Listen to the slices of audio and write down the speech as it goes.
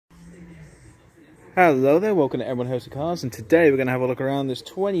Hello there, welcome to Everyone House of Cars, and today we're going to have a look around this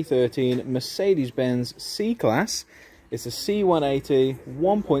 2013 Mercedes-Benz C-Class. It's a C180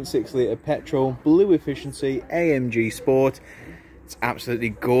 1.6 litre petrol, Blueefficiency AMG Sport. It's absolutely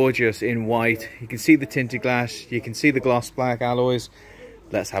gorgeous in white. You can see the tinted glass, you can see the gloss black alloys.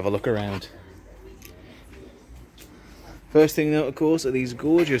 Let's have a look around. First thing to note, of course, are these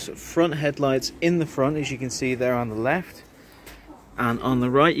gorgeous front headlights in the front, as you can see there on the left. And on the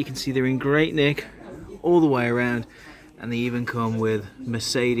right, you can see they're in great nick all the way around, and they even come with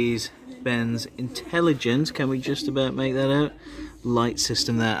Mercedes-Benz intelligent, can we just about make that out, light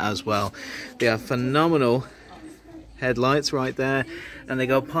system there as well. They are phenomenal headlights right there, and they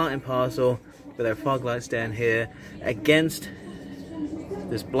go part and parcel with their fog lights down here against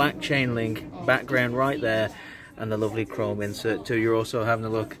this black chain link background right there, and the lovely chrome insert too. You're also having a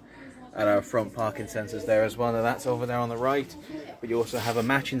look at our front parking sensors there as well. Now that's over there on the right, but you also have a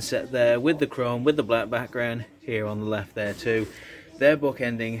matching set there with the chrome, with the black background here on the left there too. They're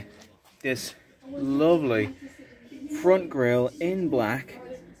bookending this lovely front grille in black,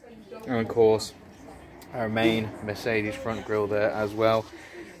 and of course our main Mercedes front grille there as well.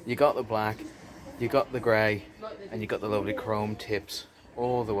 You got the black, you got the grey, and you got the lovely chrome tips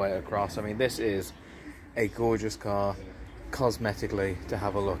all the way across. I mean, this is a gorgeous car cosmetically to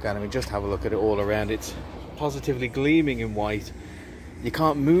have a look at. I mean, just have a look at it all around. It's positively gleaming in white. You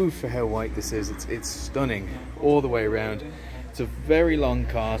can't move for how white this is. It's stunning all the way around. It's a very long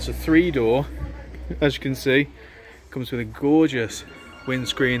car. It's a 3-door, as you can see. Comes with a gorgeous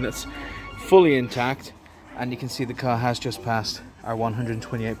windscreen that's fully intact, and you can see the car has just passed our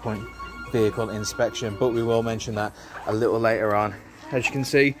 128-point vehicle inspection, but we will mention that a little later on. As you can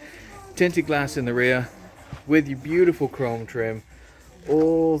see, tinted glass in the rear with your beautiful chrome trim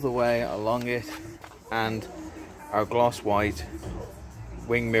all the way along it, and our gloss white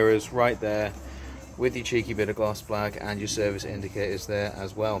wing mirrors right there with your cheeky bit of gloss black, and your service indicators there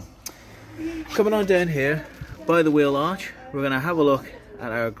as well. Coming on down here by the wheel arch, we're going to have a look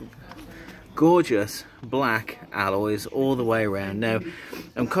at our gorgeous black alloys all the way around. Now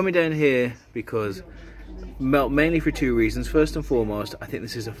I'm coming down here because mainly for two reasons. First and foremost, I think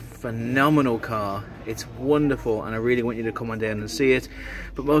this is a phenomenal car. It's wonderful, and I really want you to come on down and see it.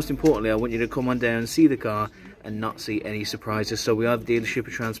 But most importantly, I want you to come on down and see the car and not see any surprises. So we are the dealership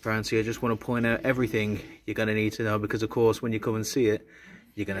of transparency. I just want to point out everything you're going to need to know, because of course when you come and see it,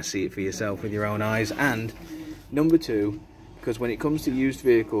 you're going to see it for yourself with your own eyes. And number two, because when it comes to used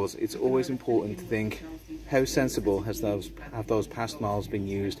vehicles, it's always important to think, how sensible have those past miles been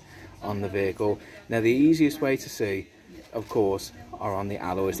used on the vehicle. Now the easiest way to see, of course, are on the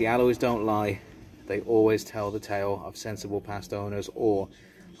alloys. The alloys don't lie. They always tell the tale of sensible past owners or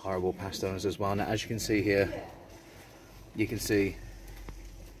horrible past owners as well. Now as you can see here, you can see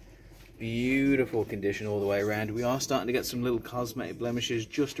beautiful condition all the way around. We are starting to get some little cosmetic blemishes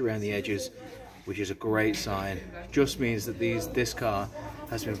just around the edges, which is a great sign. Just means that this car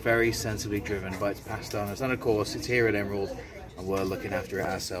has been very sensibly driven by its past owners, and of course it's here at Emerald, and we're looking after it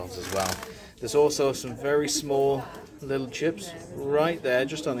ourselves as well. There's also some very small little chips right there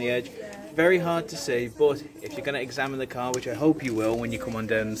just on the edge. Very hard to see, but if you're going to examine the car, which I hope you will when you come on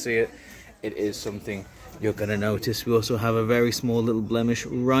down and see it, it is something you're going to notice. We also have a very small little blemish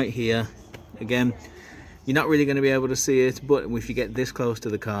right here. Again, you're not really going to be able to see it, but if you get this close to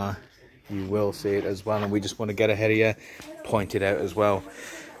the car, you will see it as well, and we just want to get ahead of you, point it out as well.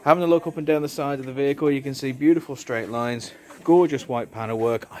 Having a look up and down the side of the vehicle, you can see beautiful straight lines, gorgeous white panel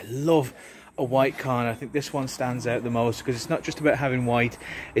work. I love a white car, and I think this one stands out the most because it's not just about having white,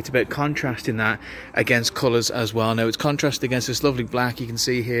 it's about contrasting that against colours as well. Now it's contrasted against this lovely black you can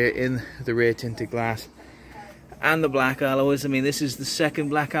see here in the rear tinted glass, and the black alloys. I mean, this is the second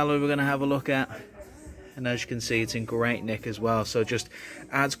black alloy we're going to have a look at, and as you can see, it's in great nick as well. So just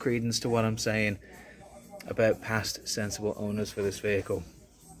adds credence to what I'm saying about past sensible owners for this vehicle.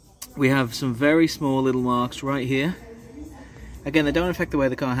 We have some very small little marks right here. Again, they don't affect the way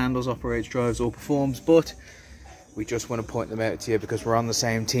the car handles, operates, drives or performs, but we just want to point them out to you because we're on the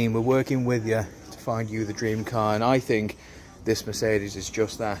same team. We're working with you to find you the dream car, and I think this Mercedes is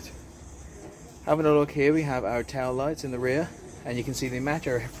just that. Having a look here, we have our tail lights in the rear, and you can see they match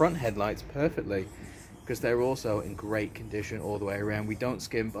our front headlights perfectly because they're also in great condition all the way around. We don't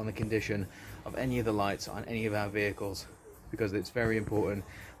skimp on the condition of any of the lights on any of our vehicles because it's very important.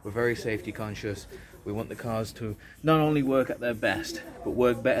 We're very safety conscious. We want the cars to not only work at their best, but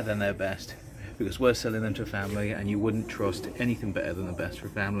work better than their best, because we're selling them to family, and you wouldn't trust anything better than the best for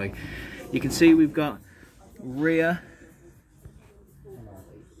family. You can see we've got rear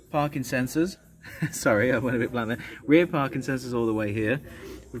parking sensors. Sorry, I went a bit blank there. Rear parking sensors all the way here.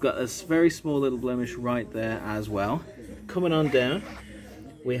 We've got this very small little blemish right there as well. Coming on down,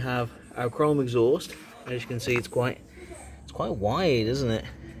 we have our chrome exhaust. As you can see, it's quite wide, isn't it?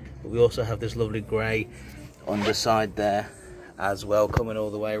 But we also have this lovely grey on the side there as well, coming all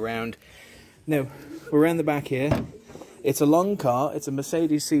the way around. Now, we're around the back here. It's a long car. It's a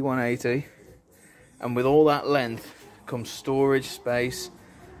Mercedes C180, and with all that length comes storage space.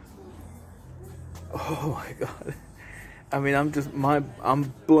 Oh my god! I mean,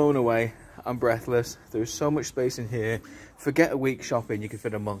 I'm blown away. I'm breathless. There's so much space in here. Forget a week shopping, you can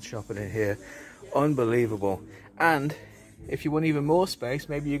fit a month shopping in here. Unbelievable. And if you want even more space,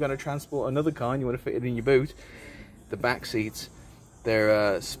 maybe you're going to transport another car and you want to fit it in your boot. The back seats,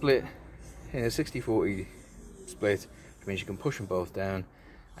 they're split in a 60-40 split, which means you can push them both down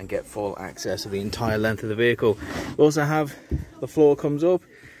and get full access of the entire length of the vehicle. We also have the floor comes up,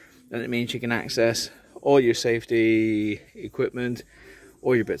 and it means you can access all your safety equipment,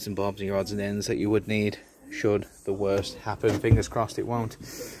 all your bits and bobs and your odds and ends that you would need should the worst happen. Fingers crossed it won't.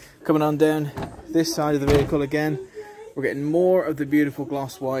 Coming on down this side of the vehicle again, we're getting more of the beautiful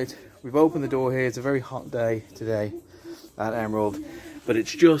gloss white. We've opened the door here. It's a very hot day today at Emerald, but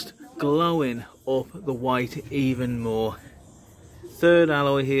it's just glowing up the white even more. Third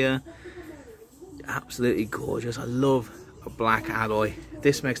alloy here, absolutely gorgeous. I love a black alloy.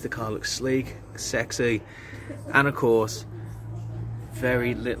 This makes the car look sleek, sexy, and of course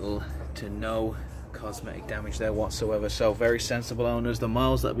very little to no cosmetic damage there whatsoever. So very sensible owners. The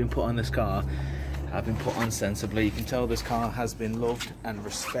miles that have been put on this car have been put on sensibly. You can tell this car has been loved and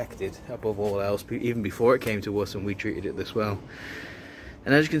respected above all else, even before it came to us and we treated it this well.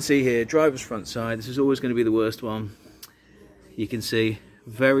 And as you can see here, driver's front side, this is always going to be the worst one. You can see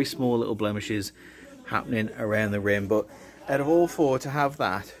very small little blemishes happening around the rim, but out of all four, to have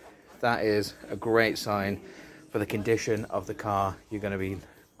that, that is a great sign for the condition of the car you're going to be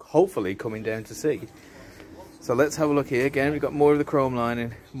hopefully coming down to see. So let's have a look here. Again, we've got more of the chrome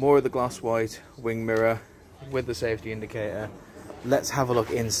lining, more of the gloss white wing mirror with the safety indicator. Let's have a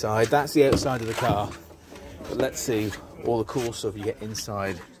look inside. That's the outside of the car, but let's see all the cool stuff you get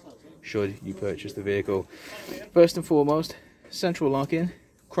inside should you purchase the vehicle. First and foremost, central lock-in,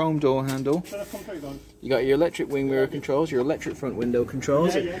 chrome door handle. You got your electric wing mirror controls, your electric front window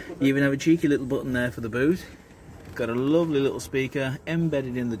controls. You even have a cheeky little button there for the boot. Got a lovely little speaker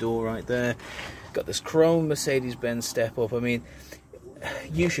embedded in the door right there. Got this chrome Mercedes-Benz step up. I mean,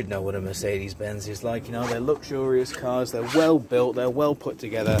 you should know what a Mercedes-Benz is like. You know, they're luxurious cars. They're well built. They're well put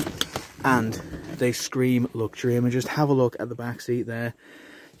together, and they scream luxury. I mean, just have a look at the back seat there.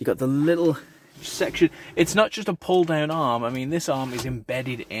 You got the little section. It's not just a pull down arm. I mean, this arm is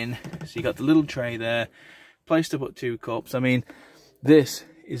embedded in. So you got the little tray there, place to put 2 cups. I mean, this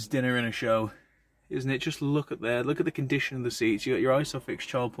is dinner in a show, isn't it? Just look at there. Look at the condition of the seats. You got your Isofix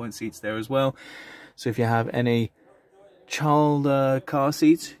Child seats there as well. So if you have any child car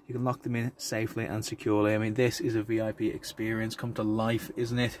seats, you can lock them in safely and securely. I mean, this is a VIP experience come to life,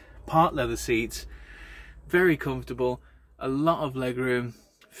 isn't it? Part leather seats, very comfortable, a lot of legroom,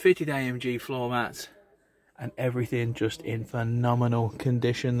 fitted AMG floor mats, and everything just in phenomenal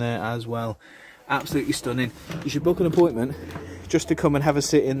condition there as well. Absolutely stunning. You should book an appointment just to come and have a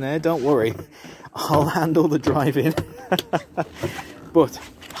sit in there. Don't worry, I'll handle the driving. But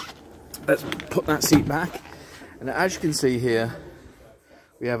let's put that seat back, and as you can see here,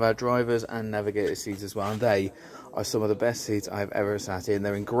 we have our drivers and navigator seats as well, and they are some of the best seats I've ever sat in.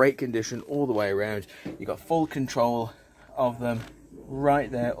 They're in great condition all the way around. You've got full control of them right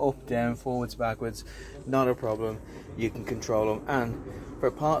there, up, down, forwards, backwards, not a problem. You can control them, and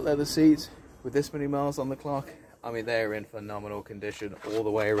for part leather seats with this many miles on the clock, I mean, they're in phenomenal condition all the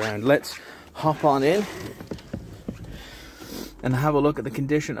way around. Let's hop on in and have a look at the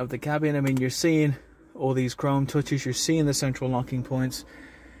condition of the cabin. I mean, you're seeing all these chrome touches, you're seeing the central locking points,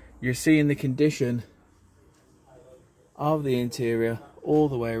 you're seeing the condition of the interior all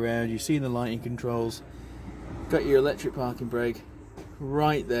the way around. You see the lighting controls, got your electric parking brake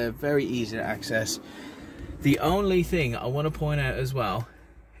right there, very easy to access. The only thing I want to point out as well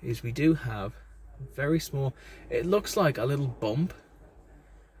is we do have very small, it looks like a little bump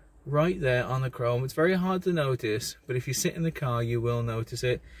right there on the chrome. It's very hard to notice, but if you sit in the car you will notice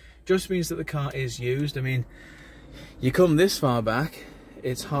it. Just means that the car is used. I mean, you come this far back,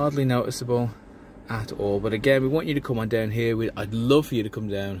 it's hardly noticeable at all. But again, we want you to come on down here. I'd love for you to come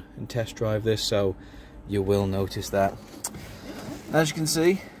down and test drive this, so you will notice that. As you can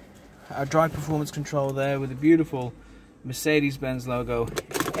see, our drive performance control there with a beautiful Mercedes-Benz logo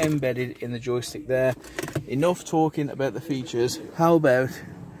embedded in the joystick there. Enough talking about the features. How about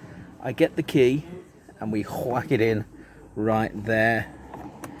I get the key and we whack it in right there.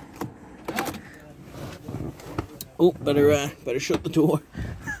 Oh, better shut the door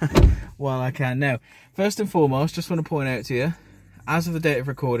while I can. Now, first and foremost, just want to point out to you, as of the date of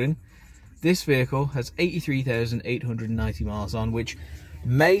recording, this vehicle has 83,890 miles on, which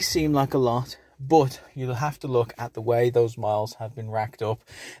may seem like a lot, but you'll have to look at the way those miles have been racked up.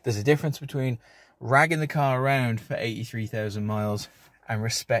 There's a difference between ragging the car around for 83,000 miles and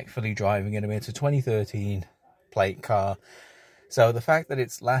respectfully driving it. I mean, it's a 2013 plate car. So the fact that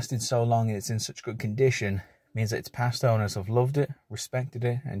it's lasted so long and it's in such good condition means that its past owners have loved it, respected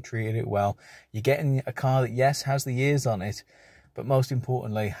it, and treated it well. You're getting a car that, yes, has the years on it, but most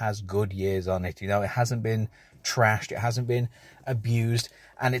importantly, has good years on it. You know, it hasn't been trashed, it hasn't been abused,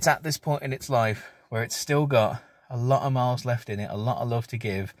 and it's at this point in its life where it's still got a lot of miles left in it, a lot of love to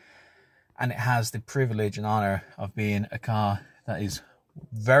give, and it has the privilege and honour of being a car that is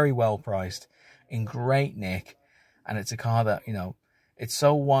very well priced, in great nick, and it's a car that, you know, it's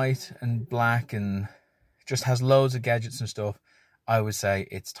so white and black and just has loads of gadgets and stuff. I would say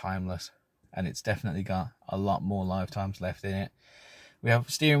it's timeless, and it's definitely got a lot more lifetimes left in it. We have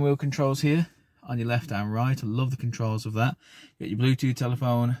steering wheel controls here on your left and right. I love the controls of that. You got your Bluetooth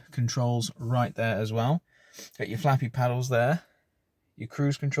telephone controls right there as well. Got your flappy paddles there. Your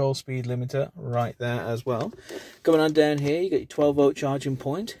cruise control speed limiter right there as well. Coming on down here, you got your 12-volt charging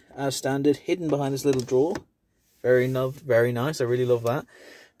point as standard, hidden behind this little drawer. Very nice. I really love that.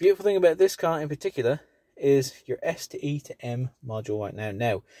 Beautiful thing about this car in particular is your S to E to M module right now.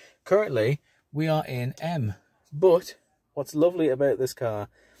 Now, currently we are in M, but what's lovely about this car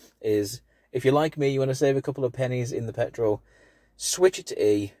is, if you're like me, you want to save a couple of pennies in the petrol, switch it to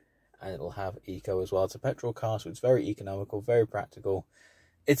E, and it'll have eco as well. It's a petrol car, so it's very economical, very practical.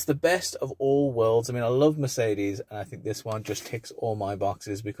 It's the best of all worlds. I mean, I love Mercedes, and I think this one just ticks all my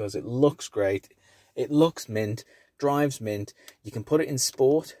boxes because it looks great. It looks mint, drives mint. You can put it in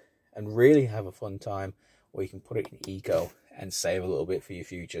sport and really have a fun time, or you can put it in eco and save a little bit for your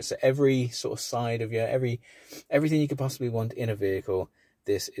future. So every sort of side of you, everything you could possibly want in a vehicle,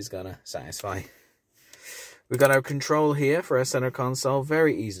 this is gonna satisfy. We've got our control here for our center console.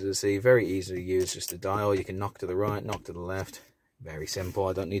 Very easy to see, very easy to use. Just a dial. You can knock to the right, knock to the left. Very simple.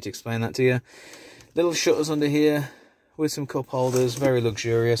 I don't need to explain that to you. Little shutters under here with some cup holders. Very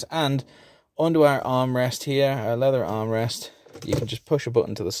luxurious. And under our armrest here, our leather armrest, you can just push a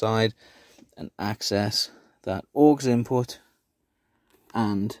button to the side and access that aux input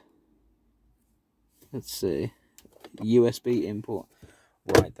and, let's see, USB input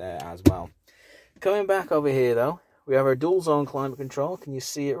right there as well. Coming back over here though, we have our dual zone climate control. Can you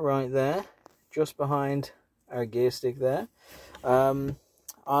see it right there, just behind our gear stick there? I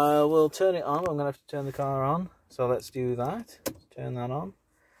will turn it on. I'm gonna have to turn the car on, so let's do that. Turn that on.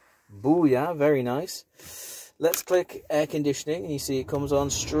 Booyah, very nice. Let's click air conditioning, and you see it comes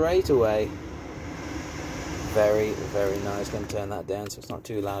on straight away. Very nice. Going to turn that down so it's not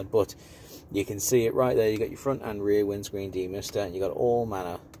too loud, but you can see it right there. You got your front and rear windscreen demister, and you got all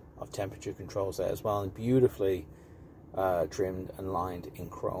manner of temperature controls there as well, and beautifully trimmed and lined in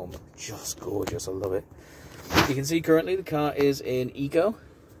chrome. Just gorgeous. I love it. You can see currently the car is in eco,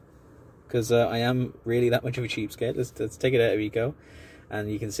 because I am really that much of a cheapskate. Let's take it out of eco. And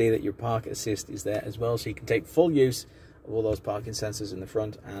you can see that your ParkAssist is there as well, so you can take full use of all those parking sensors in the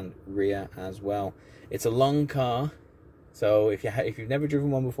front and rear as well. It's a long car, so if you've never driven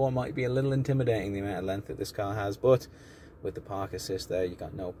one before, it might be a little intimidating, the amount of length that this car has, but with the ParkAssist there, you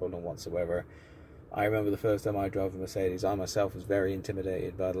got no problem whatsoever. I remember the first time I drove a Mercedes, I myself was very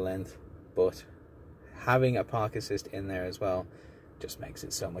intimidated by the length, but having a ParkAssist in there as well just makes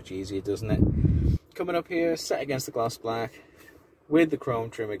it so much easier, doesn't it? Coming up here, set against the gloss black, with the chrome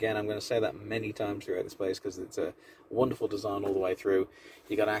trim again. I'm going to say that many times throughout this place because it's a wonderful design all the way through.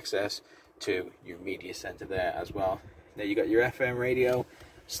 You got access to your media center there as well. Now you got your FM radio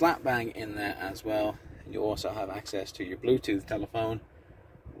slap bang in there as well, and you also have access to your Bluetooth telephone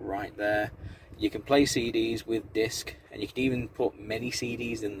right there. You can play CDs with disc, and you can even put many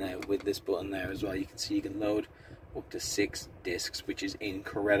CDs in there with this button there as well. You can see you can load up to 6 discs, which is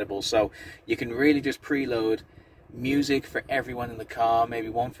incredible. So you can really just preload music for everyone in the car, maybe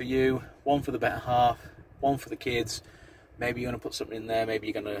one for you, one for the better half, one for the kids. Maybe you want to put something in there, maybe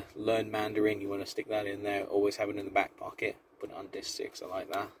you're going to learn Mandarin, you want to stick that in there, always have it in the back pocket, put it on disc 6, I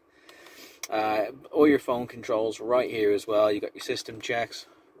like that. All your phone controls right here as well. You got your system checks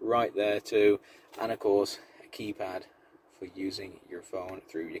right there too, and of course a keypad for using your phone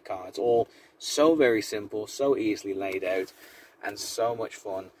through your car. It's all so very simple, so easily laid out, and so much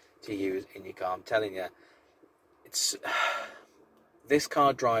fun to use in your car. I'm telling you, it's This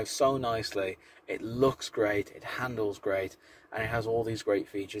car drives so nicely, it looks great, it handles great, and it has all these great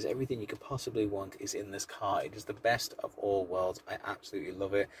features. Everything you could possibly want is in this car. It is the best of all worlds. I absolutely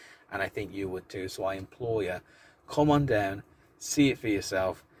love it, and I think you would too. So I implore you, come on down, see it for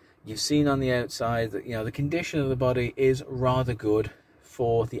yourself. You've seen on the outside that, you know, the condition of the body is rather good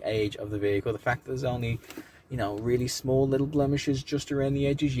for the age of the vehicle. The fact that there's only, you know, really small little blemishes just around the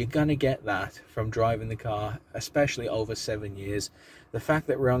edges, you're gonna get that from driving the car, especially over 7 years. The fact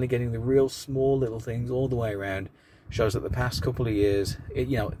that we're only getting the real small little things all the way around shows that the past couple of years,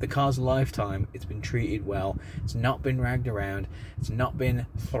 you know, the car's lifetime, it's been treated well. It's not been ragged around. It's not been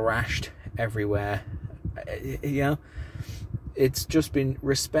thrashed everywhere. You know, it's just been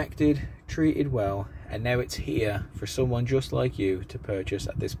respected, treated well, and now it's here for someone just like you to purchase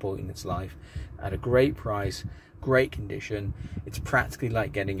at this point in its life at a great price, great condition. It's practically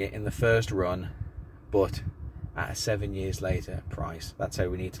like getting it in the first run, but at a 7 years later price. That's how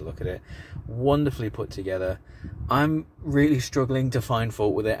we need to look at it. Wonderfully put together. I'm really struggling to find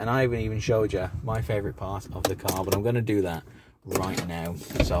fault with it, and I haven't even showed you my favorite part of the car, but I'm going to do that right now.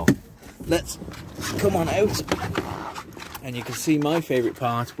 So let's come on out, and you can see my favorite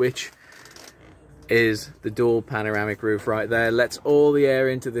part, which is the dual panoramic roof right there. Lets all the air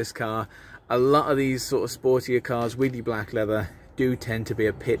into this car. A lot of these sort of sportier cars with the black leather do tend to be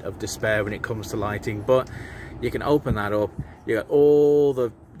a pit of despair when it comes to lighting, but you can open that up. You got all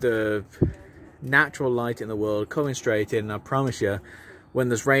the natural light in the world coming straight in, and I promise you, when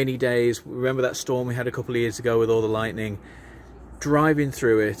there's rainy days, remember that storm we had a couple of years ago with all the lightning, driving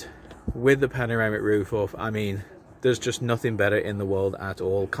through it with the panoramic roof off, I mean, there's just nothing better in the world at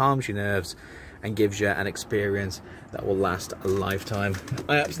all. Calms your nerves and gives you an experience that will last a lifetime.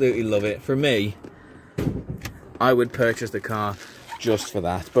 I absolutely love it. For me, I would purchase the car just for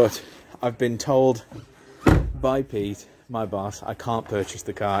that, but I've been told by Pete, my boss, I can't purchase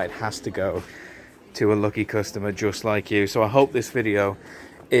the car. It has to go to a lucky customer just like you. So I hope this video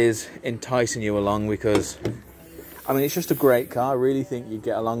is enticing you along, because I mean, it's just a great car. I really think you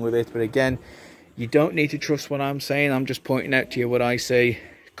get along with it, but again, you don't need to trust what I'm saying. I'm just pointing out to you what I say.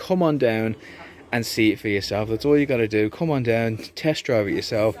 Come on down and see it for yourself. That's all you got to do. Come on down, test drive it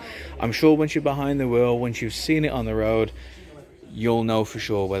yourself. I'm sure once you're behind the wheel, once you've seen it on the road, you'll know for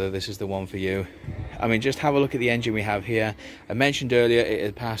sure whether this is the one for you. I mean, just have a look at the engine we have here. I mentioned earlier it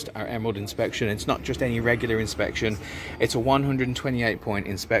had passed our Emerald inspection. It's not just any regular inspection, it's a 128-point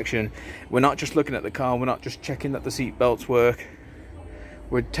inspection. We're not just looking at the car, we're not just checking that the seat belts work.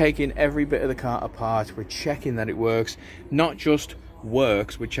 We're taking every bit of the car apart, we're checking that it works. Not just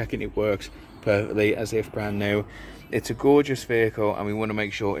works, we're checking it works perfectly as if brand new. It's a gorgeous vehicle, and we want to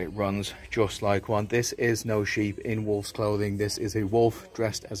make sure it runs just like one. This is no sheep in wolf's clothing. This is a wolf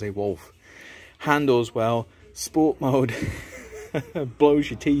dressed as a wolf. Handles well. Sport mode blows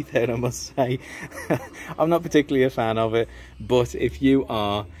your teeth out, I must say. I'm not particularly a fan of it, but if you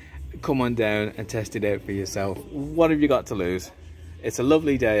are, come on down and test it out for yourself. What have you got to lose? It's a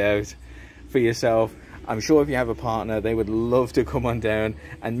lovely day out for yourself. I'm sure if you have a partner, they would love to come on down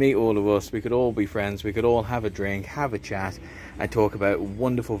and meet all of us. We could all be friends. We could all have a drink, have a chat, and talk about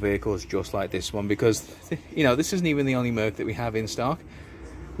wonderful vehicles just like this one. Because, you know, this isn't even the only Merc that we have in stock.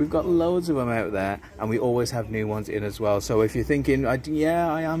 We've got loads of them out there, and we always have new ones in as well. So if you're thinking,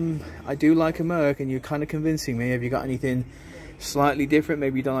 yeah, I do like a Merc, and you're kind of convincing me, have you got anything slightly different?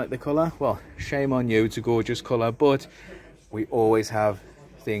 Maybe you don't like the colour? Well, shame on you. It's a gorgeous colour, but we always have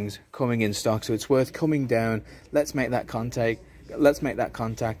things coming in stock, so it's worth coming down. Let's make that contact.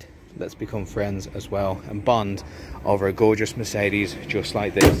 Let's become friends as well and bond over a gorgeous Mercedes just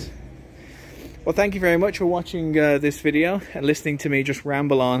like this. Well, thank you very much for watching this video and listening to me just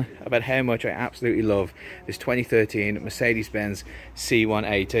ramble on about how much I absolutely love this 2013 Mercedes-Benz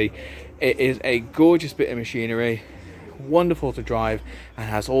C180. It is a gorgeous bit of machinery, wonderful to drive, and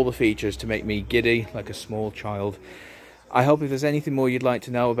has all the features to make me giddy like a small child. I hope if there's anything more you'd like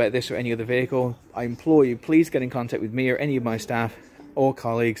to know about this or any other vehicle, I implore you, please get in contact with me or any of my staff or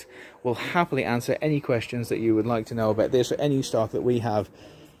colleagues. We'll happily answer any questions that you would like to know about this or any stock that we have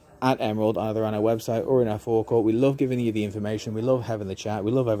at Emerald, either on our website or in our forecourt. We love giving you the information. We love having the chat.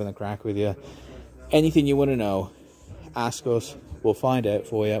 We love having the crack with you. Anything you want to know, ask us. We'll find out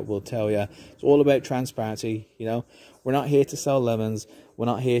for you. We'll tell you. It's all about transparency, you know. We're not here to sell lemons. We're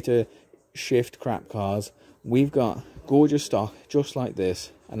not here to shift crap cars. We've got gorgeous stock just like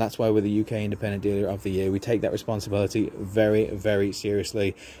this, and that's why we're the UK Independent Dealer of the Year. We take that responsibility very, very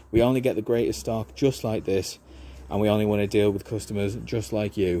seriously. We only get the greatest stock just like this, and we only want to deal with customers just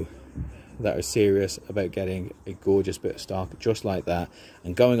like you. that are serious about getting a gorgeous bit of stock just like that,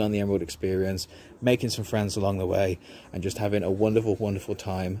 and going on the Emerald experience, making some friends along the way, and just having a wonderful, wonderful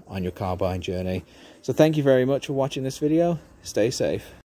time on your car buying journey. So thank you very much for watching this video. Stay safe.